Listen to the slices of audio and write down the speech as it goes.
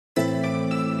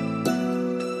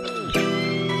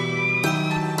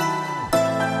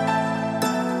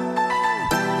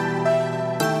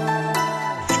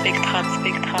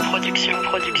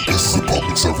This is a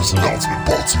public service announcement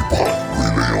brought to you by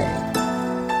Relay On.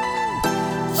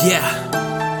 Yeah.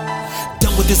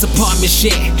 Done with this apartment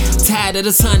shit. Tired of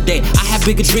the Sunday. I have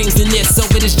bigger dreams than this.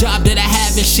 Over this job that I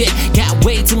have and shit. Got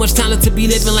way too much talent to be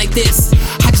living like this.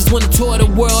 I just wanna tour the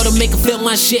world and make it feel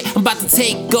my shit. I'm about to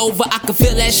take over, I can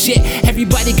feel that shit.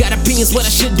 Everybody got opinions what I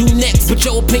should do next, but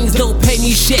your opinions don't pay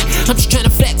me shit. I'm just trying to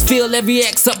flex, fill every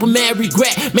X up with mad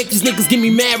regret. Make these niggas give me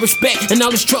mad respect. And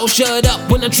all this troll shut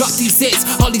up when I drop these hits.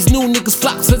 All these new niggas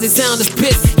flock cause they sound as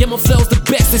pissed. Yeah, my flow's the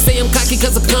best. They say I'm cocky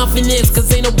cause of confidence.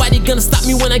 Cause ain't nobody gonna stop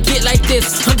me when I get like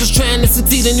this. I'm just trying to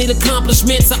succeed and need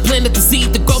accomplishments. I plan to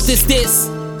concede the growth is this.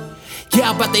 Yeah,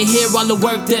 I'm about to hear all the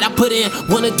work that I put in.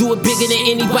 Wanna do it bigger than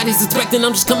anybody's expecting.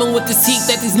 I'm just coming with this heat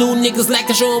that these new niggas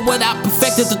lacking. Showing what I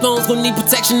perfected. The throne's gonna need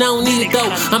protection, I don't need it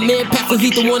though. I'm in pack for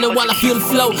lethal warning while I feel the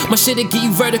flow. My shit'll give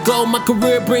you vertigo. My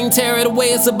career bring terror the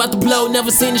way it's about to blow.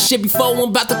 Never seen this shit before, I'm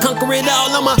about to conquer it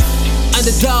all. I'm a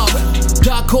underdog,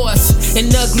 dark horse, an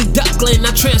ugly duckling.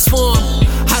 I transform,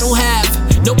 I don't have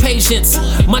no patience.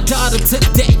 My daughter took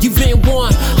that, you've been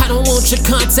warned. I don't want your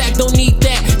contact, don't need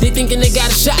that. They thinking they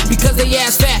got a shot because they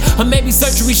ass fat. Or maybe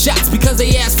surgery shots because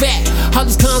they ass fat. All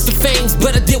these constant fames,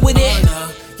 but I deal with it.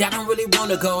 Y'all don't really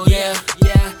wanna go there.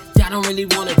 Yeah, y'all don't really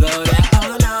wanna go there.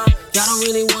 Oh no, y'all don't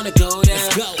really wanna go there.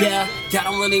 Yeah, y'all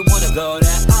don't really wanna go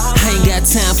there. I ain't got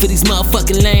time for these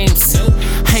motherfucking lames.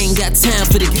 I ain't got time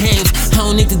for the games. I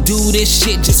don't need to do this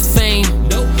shit just for fame.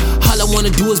 All I wanna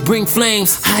do is bring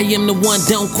flames. I am the one,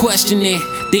 don't question it.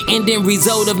 The ending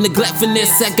result of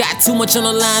neglectfulness. I got too much on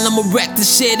the line, I'ma wreck the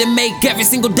shit and make every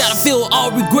single dollar feel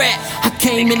all regret. I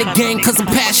came in the game cause I'm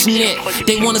passionate.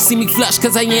 They wanna see me flush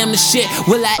cause I am the shit.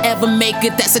 Will I ever make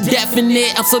it? That's a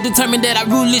definite. I'm so determined that I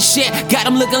rule this shit. Got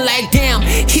him looking like damn,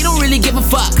 he don't really give a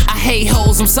fuck. I hate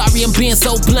hoes, I'm sorry I'm being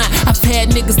so blunt. I've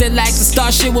had niggas that like to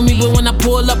start shit with me, but when I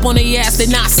pull up on their ass, they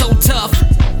not so tough.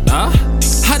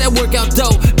 How that work out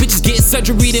though? Bitches get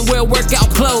surgery then wear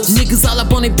workout clothes. Niggas all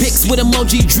up on their pics with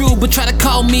emoji Drew, but try to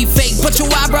call me fake, but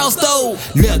your eyebrows though.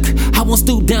 Look, I won't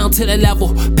stoop down to that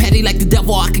level. Petty like the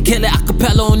devil, I can kill it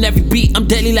acapella on every beat. I'm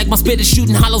deadly like my spit is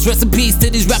shooting hollows. Rest in peace to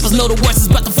these rappers, know the worst is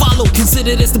about to follow.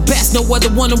 Consider this the best, no other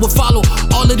one will follow.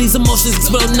 All of these emotions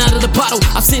exploding out of the bottle.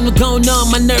 I've seen them go numb,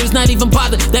 my nerves not even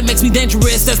bothered. That makes me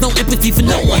dangerous, there's no empathy for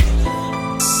no one.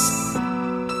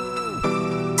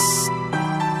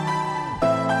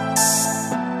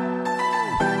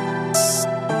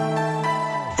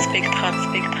 Spectra,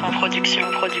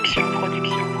 production.